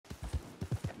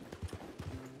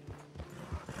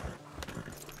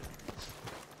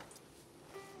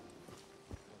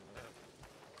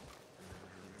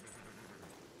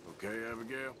okay,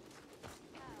 Abigail?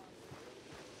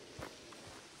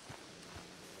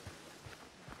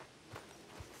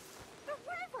 The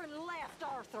Reverend left,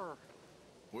 Arthur.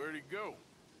 Where'd he go?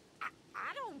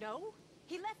 I don't know.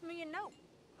 He left me a note.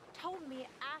 Told me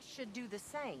I should do the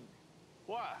same.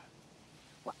 Why?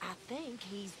 Well, I think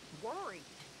he's worried.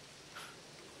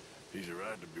 He's a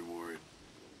right to be worried.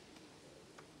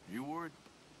 You worried?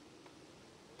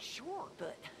 Sure,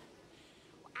 but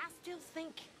I still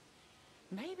think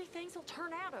maybe things will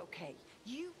turn out okay.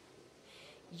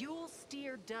 You'll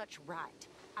steer Dutch right.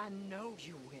 I know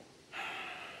you will.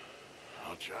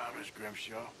 I'll try, Miss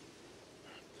Grimshaw.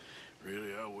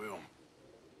 Really, I will.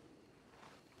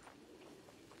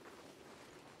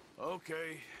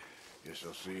 Okay. Guess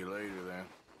I'll see you later, then.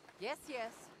 Yes,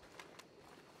 yes.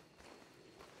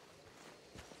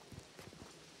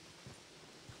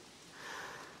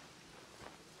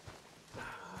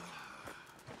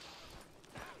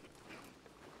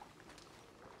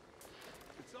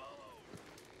 It's all over.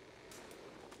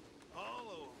 All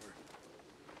over.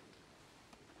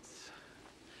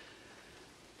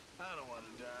 I don't want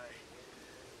to die.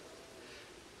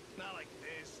 Not like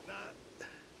this, not...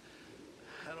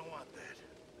 I don't want that.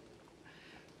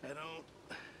 I don't...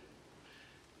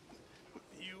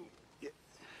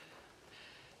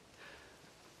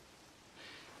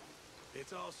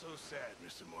 It's all so sad,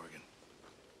 Mr. Morgan.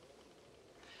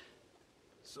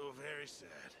 So very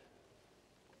sad.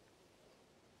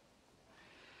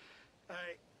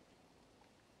 I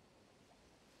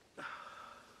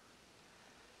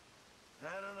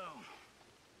don't know.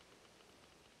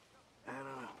 I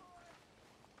don't know.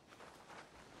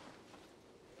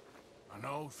 I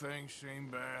know things seem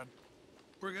bad.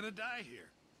 We're gonna die here.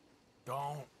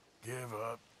 Don't give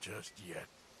up just yet.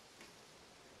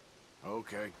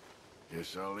 Okay.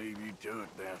 Guess I'll leave you to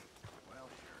it then. Well,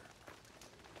 sure.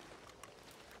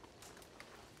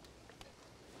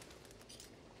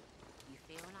 You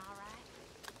feeling all right?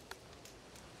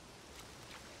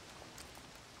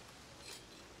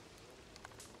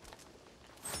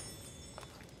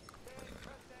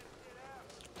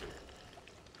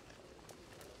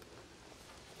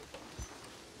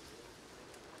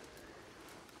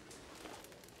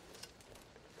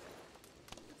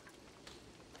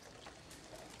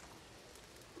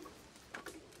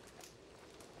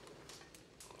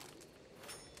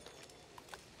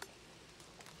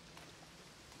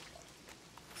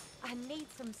 I need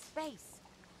some space.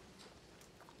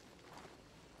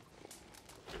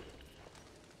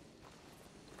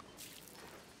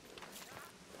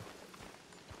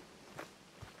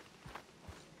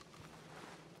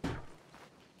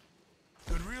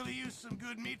 Could really use some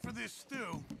good meat for this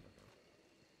stew.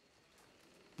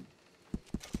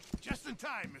 Just in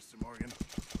time, Mr. Morgan.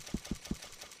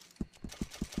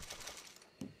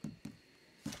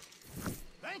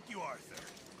 Thank you, Arthur.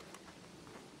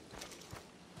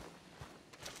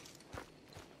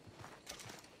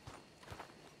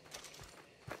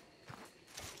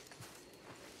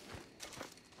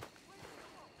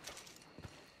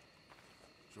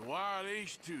 So why are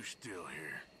these two still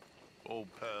here? Old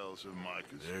pals of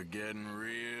Micah's. They're getting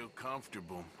real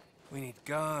comfortable. We need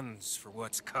guns for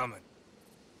what's coming.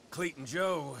 Cleet and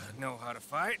Joe know how to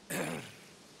fight.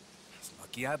 It's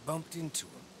lucky I bumped into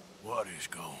them. What is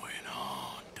going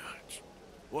on, Dutch?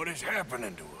 What is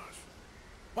happening to us?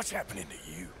 What's happening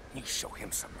to you? You show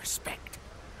him some respect.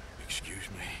 Excuse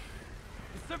me?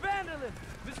 Mr. Vanderlyn!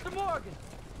 Mr. Morgan!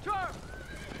 Charles!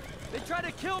 They try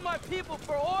to kill my people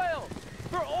for oil!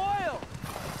 For oil!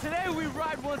 Today we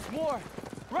ride once more!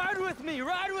 Ride with me!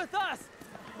 Ride with us!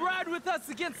 Ride with us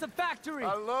against the factory!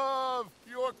 I love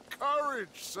your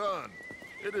courage, son.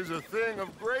 It is a thing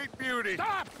of great beauty.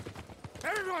 Stop!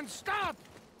 Everyone stop!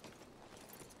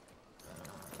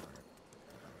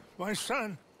 My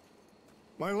son,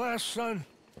 my last son,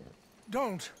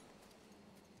 don't.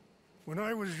 When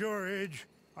I was your age,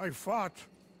 I fought.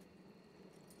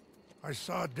 I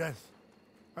saw death.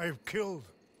 I have killed.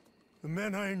 The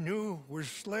men I knew were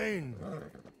slain.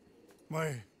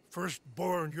 My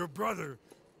firstborn, your brother,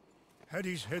 had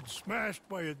his head smashed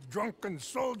by a drunken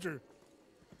soldier.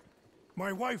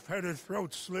 My wife had her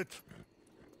throat slit.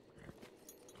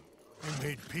 I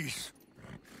made peace.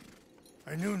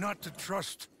 I knew not to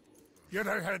trust, yet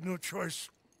I had no choice.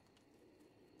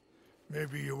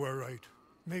 Maybe you were right.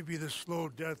 Maybe the slow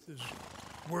death is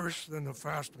worse than the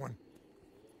fast one.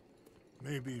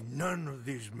 Maybe none of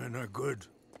these men are good.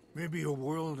 Maybe a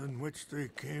world in which they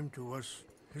came to us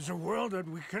is a world that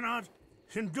we cannot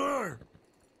endure.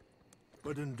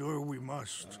 But endure we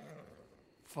must.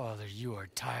 Father, you are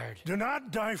tired. Do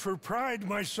not die for pride,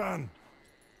 my son.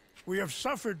 We have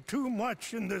suffered too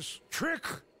much in this trick.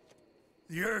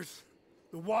 The earth,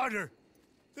 the water,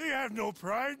 they have no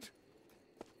pride.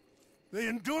 They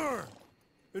endure,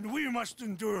 and we must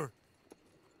endure.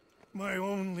 My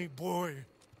only boy,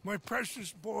 my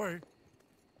precious boy,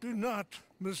 do not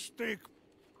mistake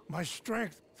my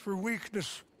strength for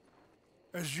weakness.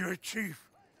 As your chief,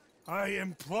 I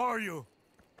implore you.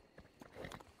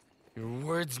 Your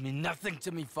words mean nothing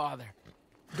to me, Father.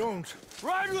 Don't.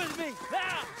 Ride with me!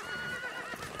 Now!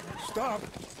 Stop.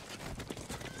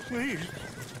 Please.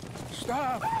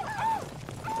 Stop.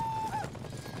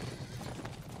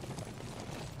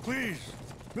 Please,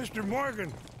 Mr.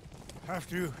 Morgan.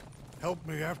 After you helped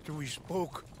me after we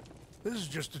spoke, this is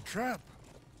just a trap.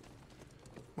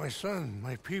 My son,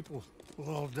 my people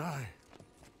will all die.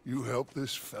 You help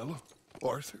this fellow,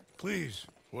 Arthur? Please.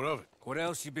 What of it? What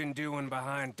else you been doing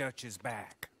behind Dutch's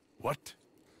back? What?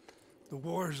 The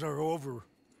wars are over.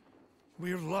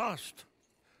 We have lost.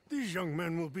 These young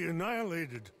men will be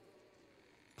annihilated.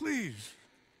 Please.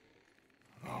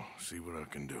 I'll see what I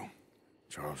can do.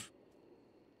 Charles.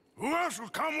 Who else will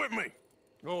come with me?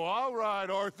 Oh, all right,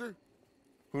 Arthur.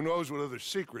 Who knows what other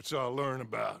secrets I'll learn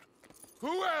about?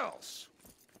 Who else?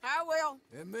 I will.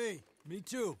 And me. Me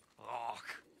too. Oh,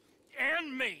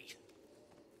 and me.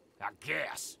 I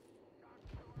guess.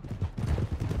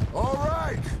 All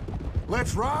right,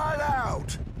 let's ride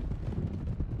out.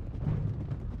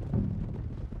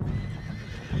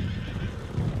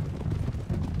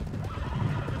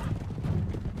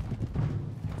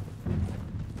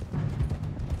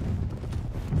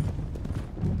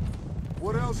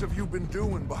 What else have you been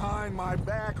doing behind my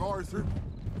back, Arthur?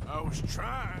 I was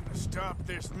trying to stop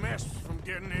this mess from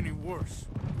getting any worse.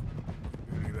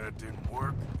 Maybe that didn't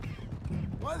work.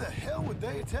 Why the hell would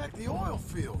they attack the oil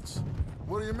fields?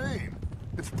 What do you mean?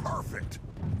 It's perfect.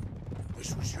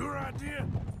 This was your idea?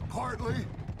 Partly.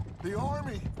 The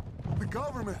army, the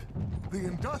government, the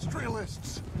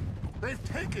industrialists. They've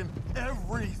taken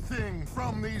everything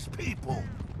from these people.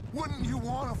 Wouldn't you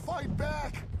want to fight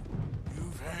back?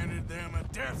 You've handed them a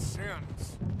death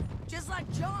sentence. Just like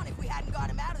John if we hadn't got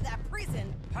him out of that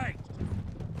prison. Hey,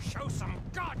 show some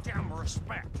goddamn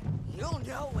respect. You'll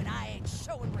know when I ain't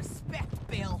showing respect,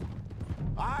 Bill.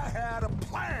 I had a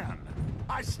plan.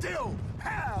 I still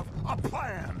have a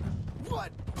plan.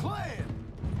 What plan?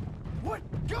 What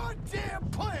goddamn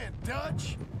plan,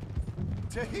 Dutch?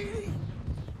 Tahiti?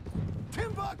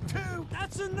 Timbuktu?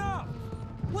 That's enough!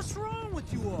 What's wrong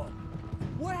with you all?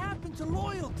 What happened to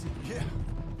loyalty? Yeah.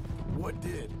 What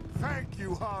did? Thank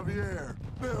you, Javier.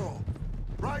 Bill,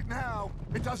 right now,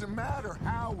 it doesn't matter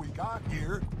how we got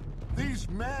here. These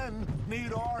men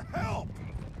need our help.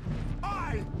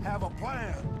 I have a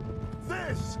plan.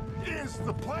 This is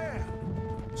the plan.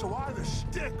 So either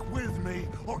stick with me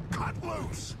or cut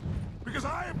loose. Because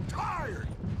I am tired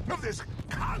of this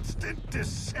constant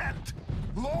descent.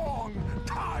 Long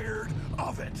tired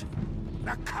of it.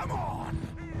 Now come on.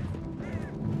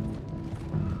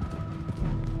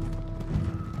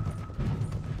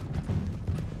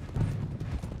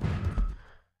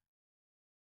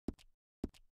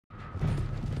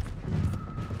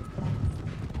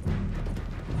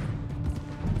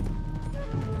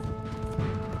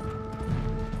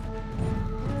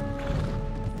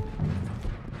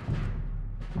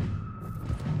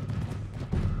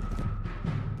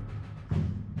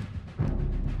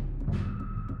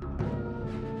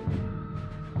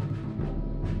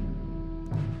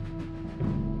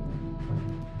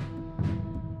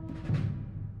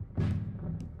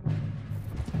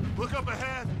 Look up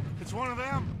ahead. It's one of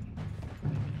them.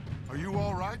 Are you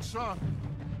all right, son?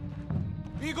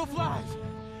 Eagle flies!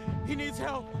 He needs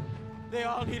help. They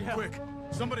all need help. Quick,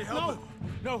 somebody help him.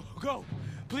 No, go.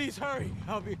 Please hurry.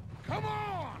 I'll be... Come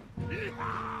on!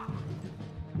 Yeehaw!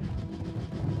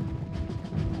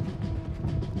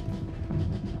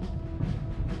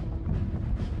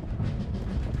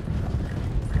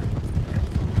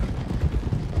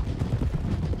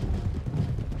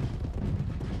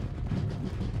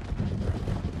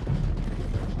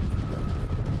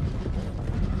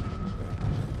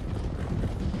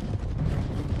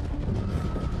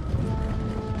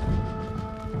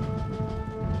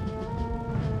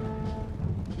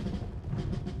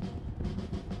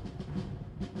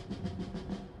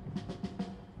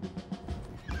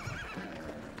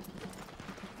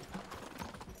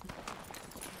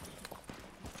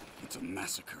 It's a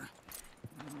massacre.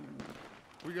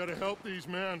 We gotta help these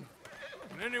men.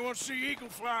 Did anyone see eagle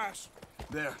flies?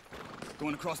 There,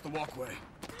 going across the walkway.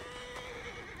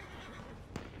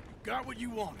 Got what you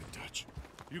wanted, Dutch.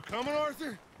 You coming,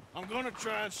 Arthur? I'm gonna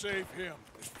try and save him.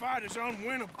 This fight is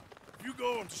unwinnable. You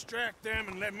go and distract them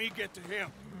and let me get to him.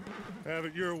 Have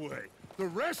it your way. The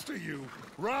rest of you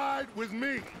Ride with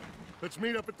me. Let's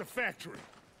meet up at the factory.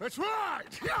 Let's ride!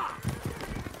 Yeah!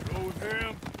 Go with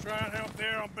him. Try and help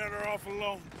there. I'm better off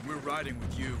alone. We're riding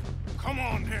with you. Come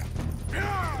on, then.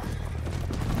 Yeah!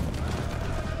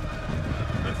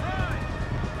 Let's ride!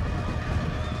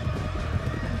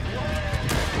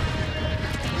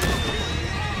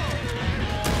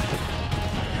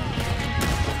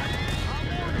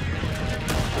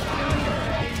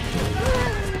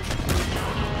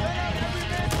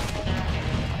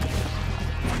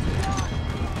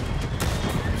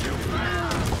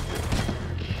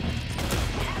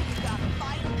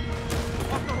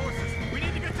 Off the horses! We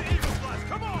need to get to Eagle's Flash!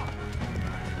 Come on!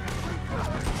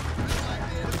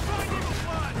 Let's find Eagle's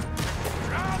Flash!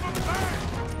 Drive him back!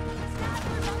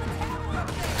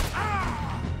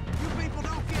 You people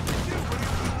don't get to do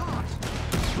whatever you want.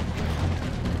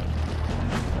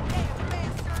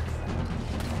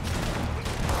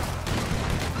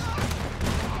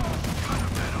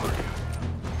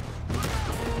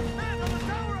 Man, on the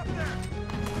tower up there!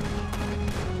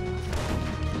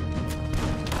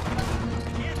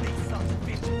 Get these sons of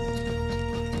bitches!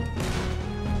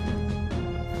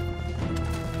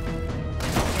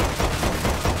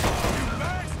 You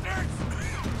bastards!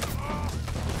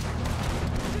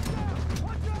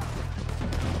 Watch out!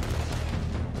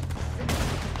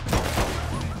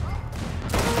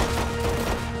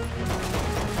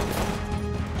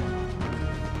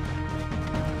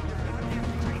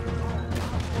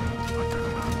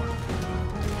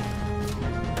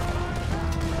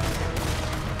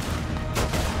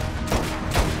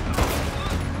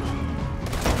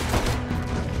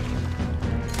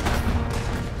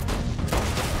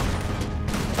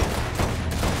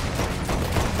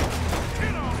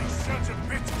 Get all these sons of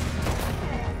bitches!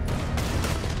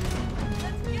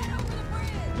 Let's get over the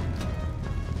bridge!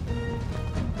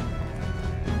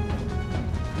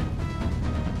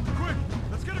 Quick!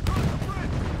 Let's get across the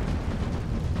bridge!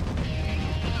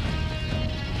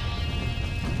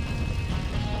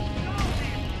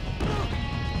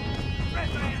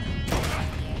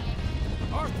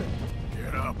 Arthur!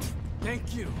 Get up.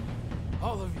 Thank you.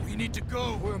 All of you. We need to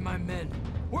go. Where are my men?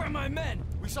 Where are my men?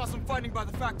 We saw some fighting by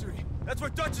the factory. That's where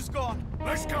Dutch is gone.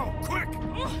 Let's go, quick!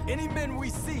 Any men we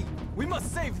see, we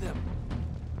must save them.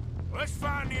 Let's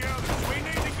find the others. We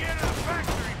need to get to the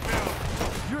factory building.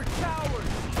 You're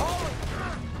cowards! All of you!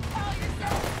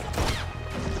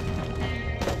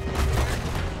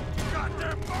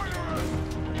 Goddamn murderers!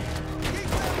 Keep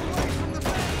them away from the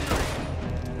factory.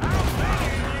 How many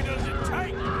of you does it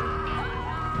take?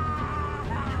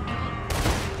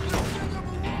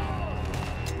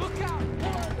 Look out!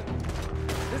 More of them!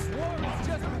 This war is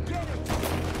just beginning!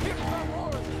 Here come more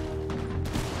of them!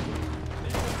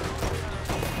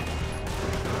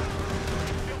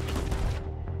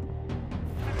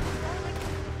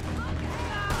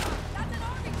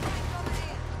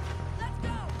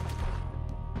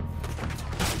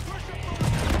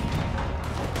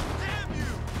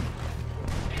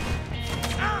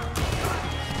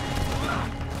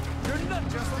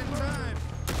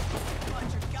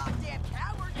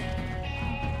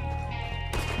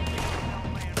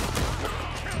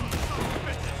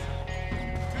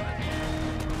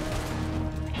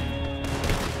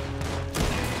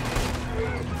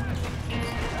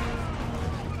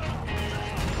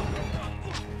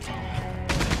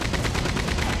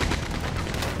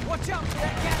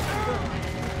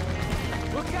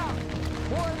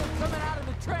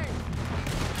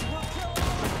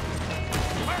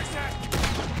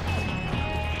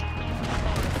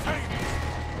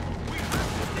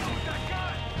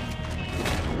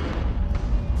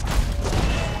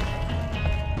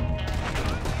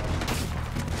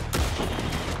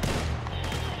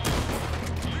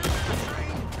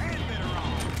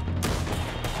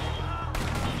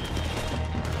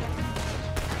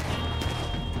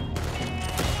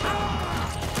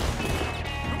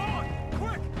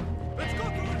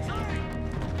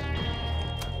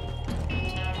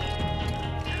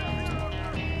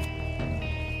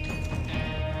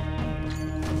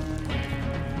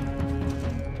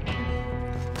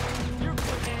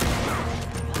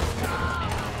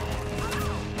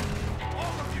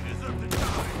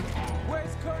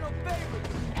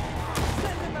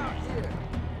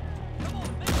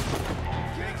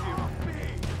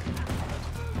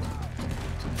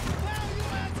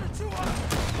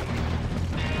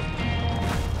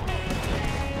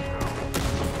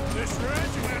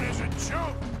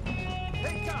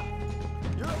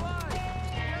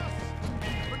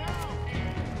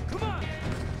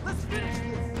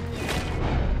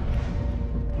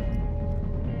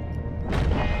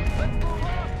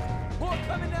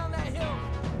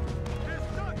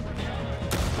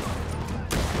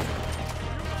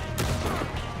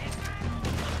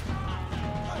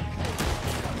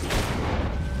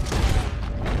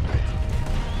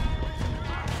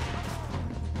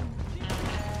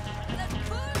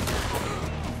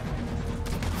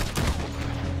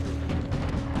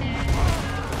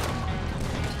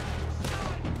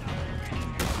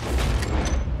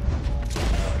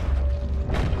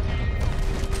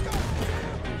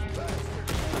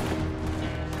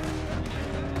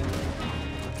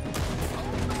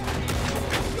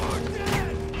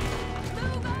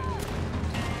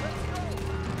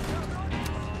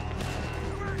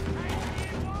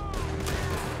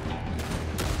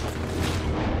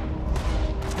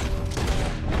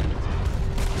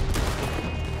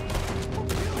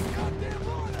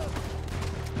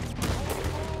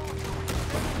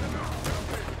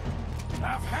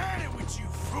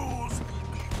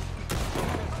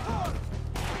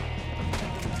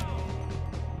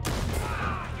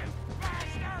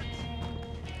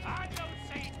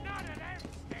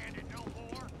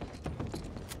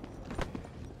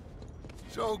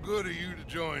 So good of you to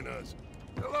join us.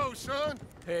 Hello, son.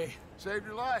 Hey, Saved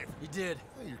your life. you did.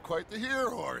 Hey, you're quite the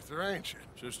hero, Arthur, ain't you?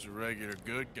 Just a regular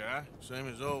good guy, same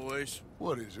as always.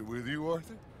 What is it with you,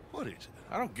 Arthur? What is it?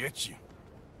 I don't get you.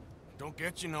 Don't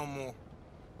get you no more.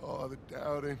 Oh, the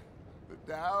doubting.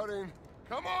 The doubting.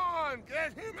 Come on,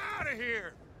 get him out of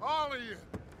here. All of you.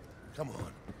 Come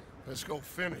on. Let's go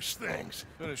finish things.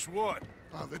 Finish what?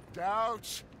 Oh, the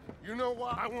doubts. You know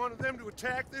why I wanted them to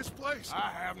attack this place? I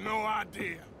have no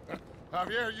idea.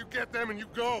 Javier, you get them and you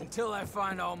go. Until I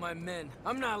find all my men,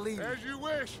 I'm not leaving. As you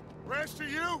wish. Rest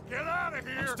of you, get out of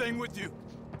here. I'm staying with you.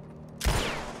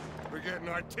 We're getting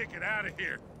our ticket out of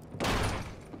here.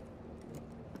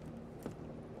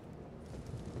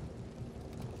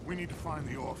 We need to find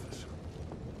the office.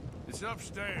 It's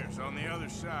upstairs on the other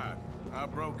side. I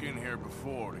broke in here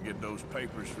before to get those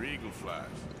papers for Eagle Flies.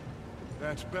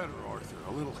 That's better, Arthur.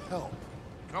 A little help.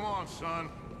 Come on, son.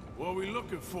 What are we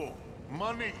looking for?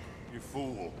 Money, you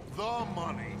fool. The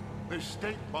money. There's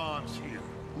state bonds here.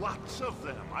 Lots of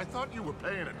them. I thought you were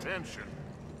paying attention.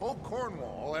 Old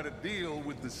Cornwall had a deal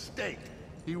with the state.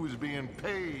 He was being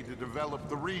paid to develop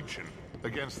the region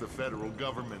against the federal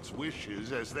government's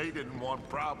wishes, as they didn't want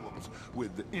problems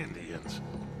with the Indians.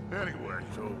 Anyway,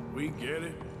 So we get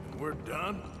it, we're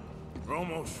done? We're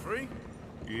almost free?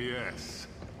 yes.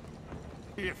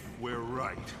 If we're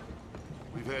right.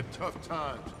 We've had tough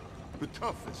times. The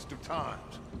toughest of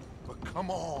times. But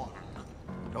come on.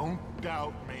 Don't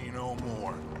doubt me no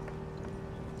more.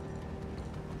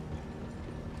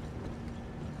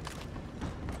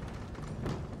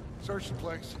 Search the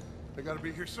place. They gotta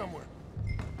be here somewhere.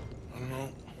 I don't know.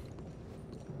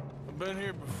 I've been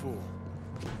here before.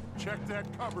 Check that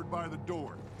cupboard by the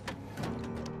door.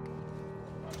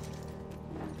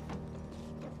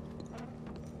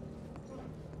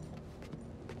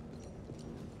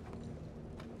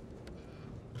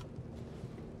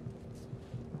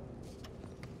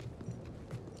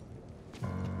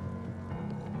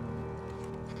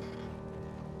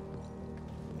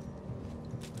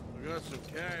 I got some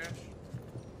cash.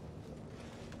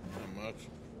 Not much.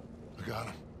 I got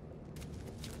him.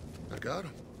 I got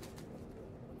him.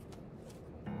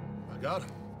 I got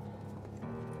him.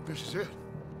 This is it.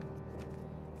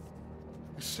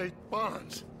 It's state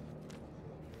bonds.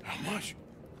 How much?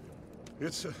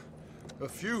 It's a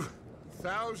few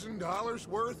 $1,000s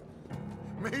worth,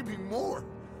 maybe more.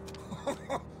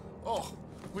 Oh,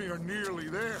 we are nearly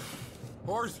there.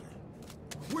 Arthur,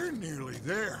 we're nearly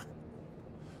there.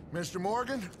 Mr.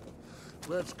 Morgan,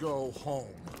 let's go home.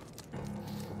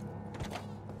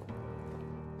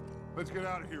 Let's get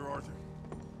out of here, Arthur.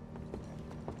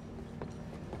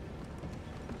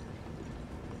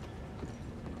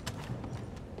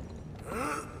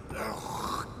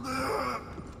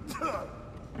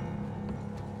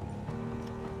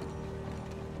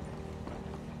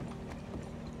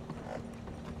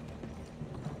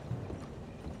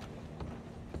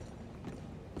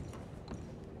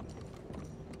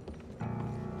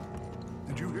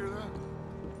 Did you hear that?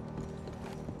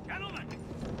 Gentlemen,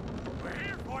 we're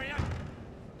here for you.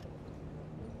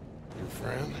 Your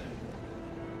friend?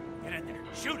 Get in there.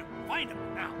 Shoot him. Find him.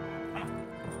 Now. Come on.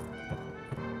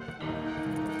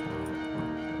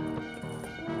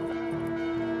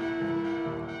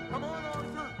 Come on,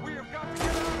 Arthur! We have got to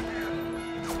get out of here!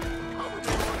 Cover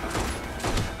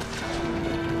me,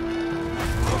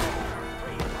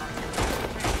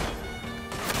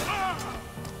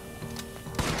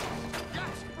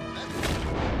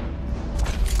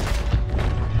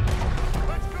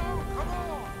 Let's go! Come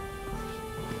on!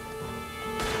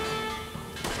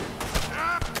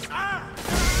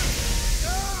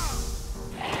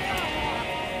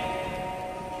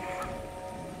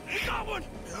 We got one!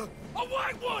 A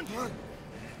white one!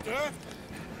 Dad?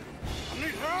 I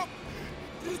need help!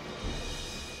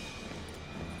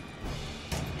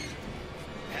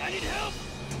 I need help!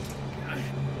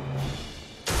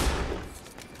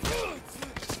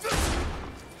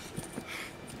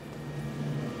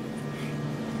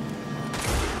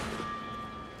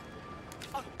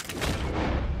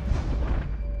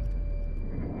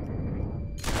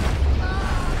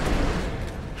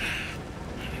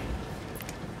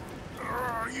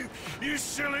 You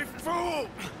silly fool!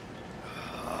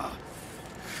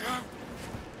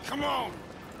 Come on!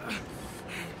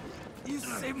 You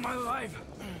saved my life.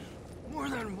 More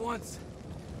than once.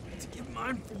 To give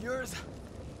mine for yours.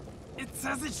 It's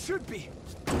as it should be.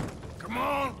 Come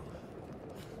on!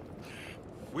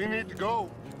 We need to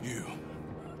go.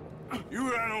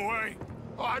 You ran away.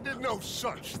 Oh, I did no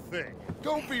such thing.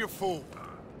 Don't be a fool.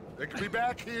 They could be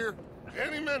back here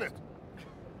any minute.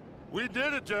 We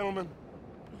did it, gentlemen.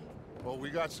 Well, we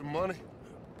got some money,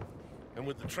 and And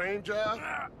with the train job,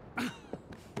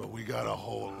 well, we got a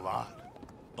whole lot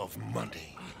of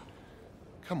money.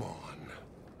 Come on.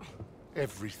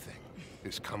 Everything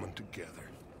is coming together.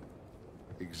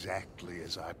 Exactly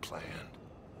as I planned.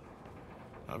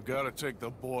 I've got to take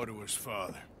the boy to his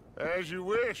father. As you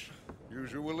wish.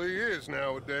 Usually is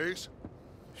nowadays.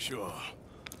 Sure.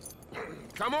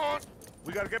 Come on!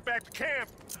 We gotta get back to camp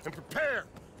and prepare.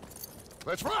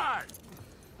 Let's ride!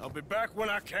 I'll be back when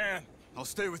I can. I'll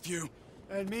stay with you.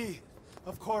 And me,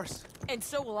 of course. And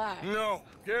so will I. No,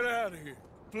 get out of here.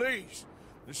 Please.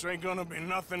 This ain't gonna be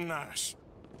nothing nice.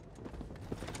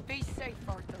 Be safe,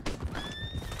 Arthur.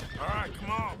 All right,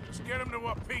 come on. Let's get him to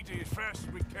Wapiti as fast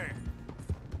as we can.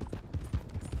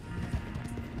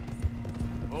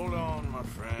 Hold on, my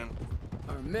friend.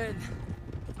 Our men.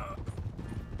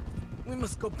 We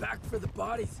must go back for the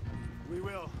bodies. We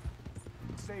will.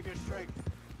 Save your strength.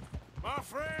 My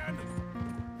friend!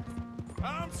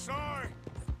 I'm sorry.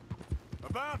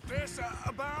 About this,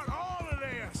 about all of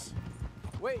this.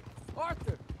 Wait,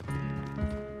 Arthur!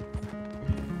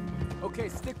 Okay,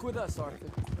 stick with us,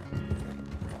 Arthur.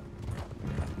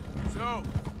 So,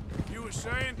 you were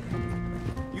saying?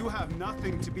 You have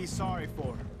nothing to be sorry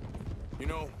for. You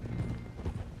know,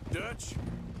 Dutch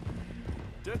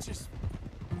is...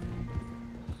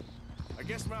 I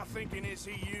guess my thinking is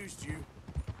he used you.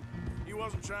 He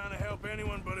wasn't trying to help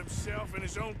anyone but himself and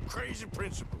his own crazy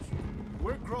principles.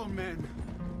 We're grown men.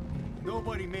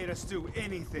 Nobody made us do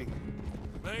anything.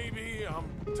 Maybe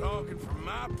I'm talking for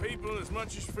my people as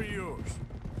much as for yours.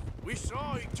 We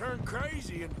saw he turned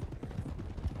crazy and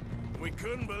we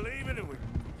couldn't believe it and we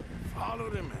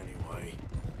followed him anyway.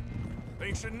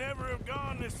 Things should never have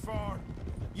gone this far.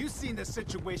 You seen the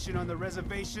situation on the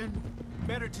reservation?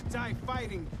 Better to die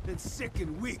fighting than sick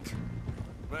and weak.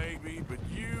 Maybe, but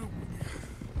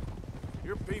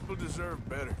your people deserve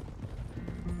better.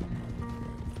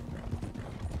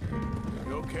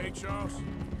 You okay, Charles?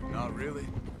 Not really.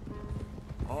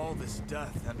 All this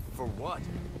death, and for what?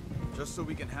 Just so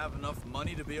we can have enough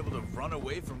money to be able to run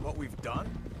away from what we've done?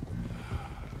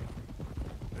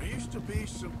 There used to be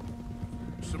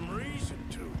some reason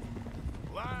to.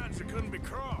 Lines that couldn't be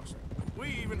crossed. We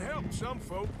even helped some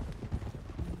folk.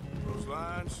 Those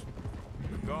lines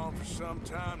are gone for some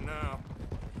time now.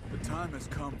 The time has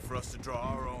come for us to draw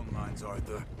our own lines,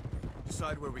 Arthur.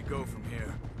 Decide where we go from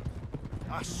here.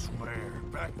 I swear,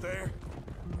 back there,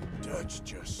 Dutch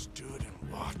just stood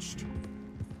and watched.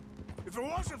 If it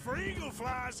wasn't for eagle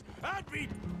flies, I'd be...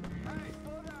 Hey,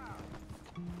 slow down!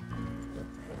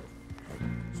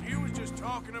 So you was just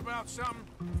talking about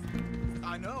something?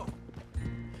 I know.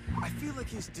 I feel like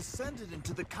he's descended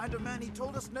into the kind of man he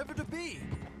told us never to be.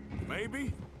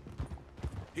 Maybe.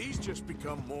 He's just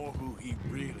become more who he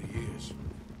really is.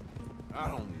 I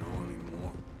don't know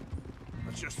anymore.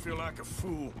 I just feel like a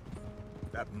fool.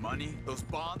 That money, those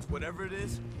bonds, whatever it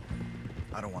is,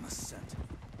 I don't want a cent.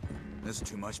 There's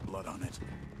too much blood on it.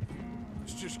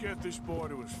 Let's just get this boy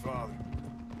to his father.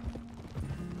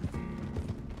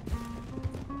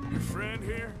 Your friend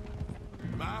here,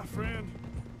 my friend,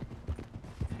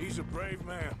 he's a brave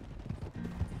man.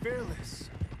 Fearless.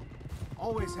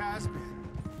 Always has been.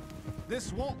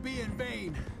 This won't be in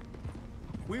vain.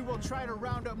 We will try to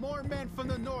round up more men from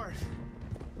the north,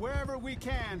 wherever we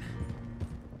can.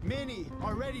 Many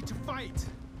are ready to fight.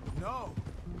 No,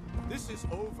 this is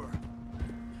over.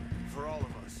 For all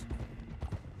of us.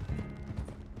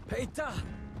 Peita!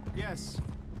 Yes,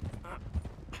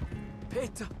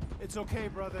 Peita! it's okay,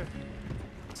 brother.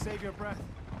 Save your breath.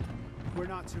 We're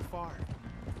not too far.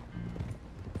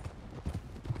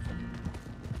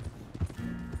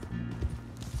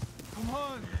 Come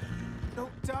on!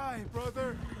 Don't die,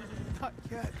 brother! Not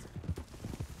yet.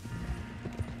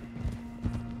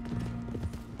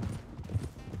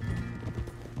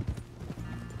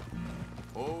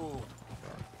 Oh.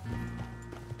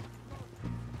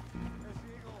 As the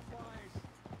eagle flies.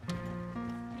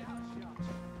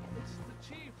 It's the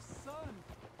chief's son!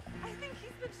 I think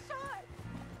he's been shot.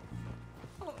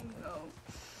 Oh no,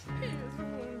 he is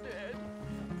wounded.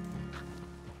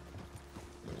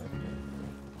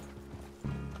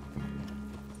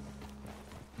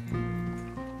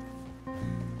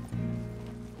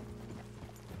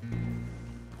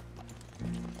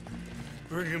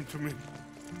 Bring him to me.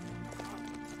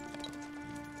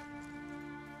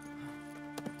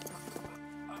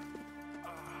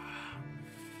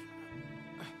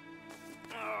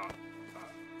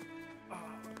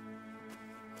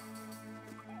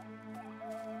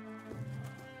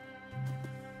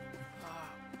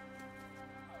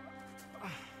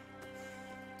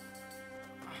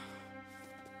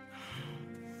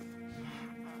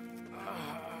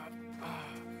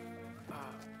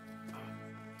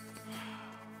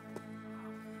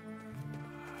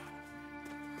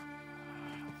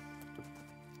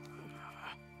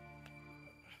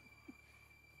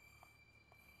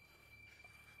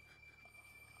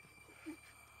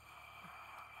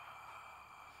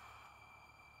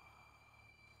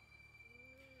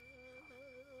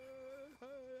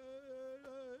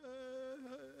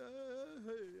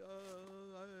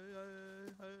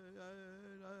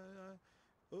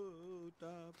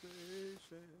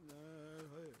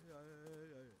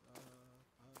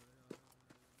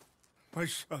 My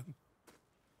son.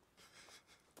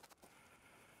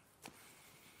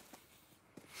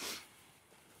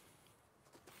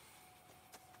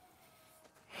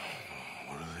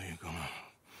 What are they gonna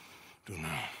do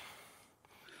now?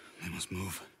 They must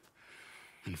move.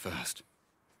 And fast.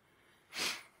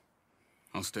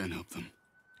 I'll stay and help them.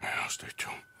 Yeah, I'll stay too.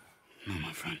 No,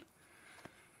 my friend.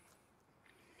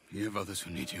 You have others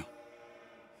who need you.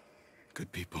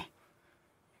 Good people.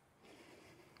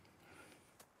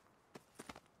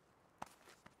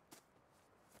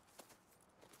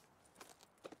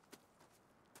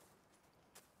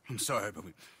 I'm sorry, but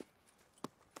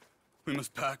we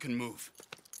must pack and move.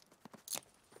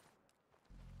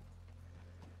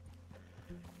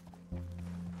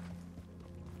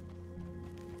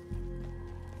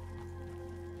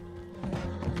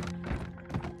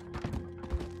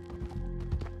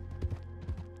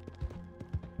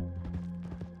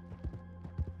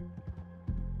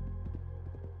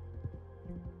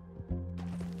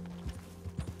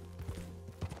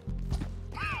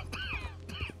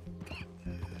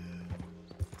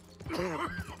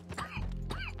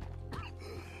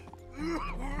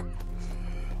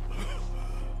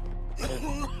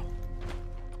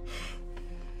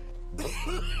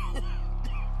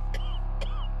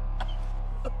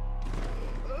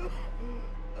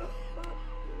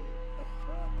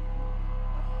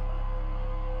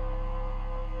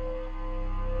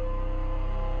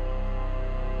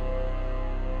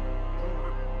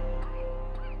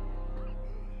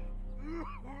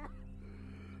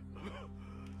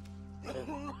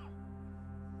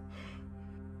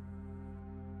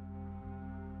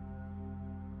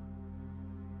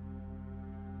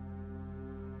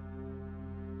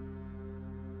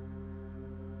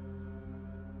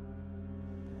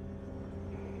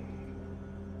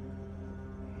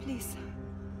 Please,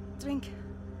 drink.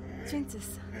 Drink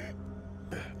this.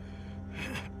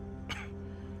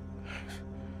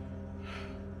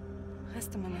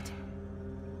 Rest a minute.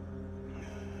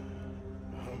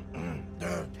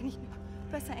 Wenn ich nur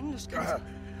besser Englisch könnte.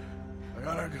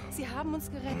 Sie haben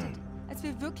uns gerettet, als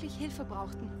wir wirklich Hilfe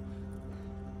brauchten.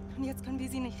 Und jetzt können wir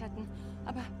sie nicht retten.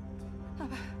 Aber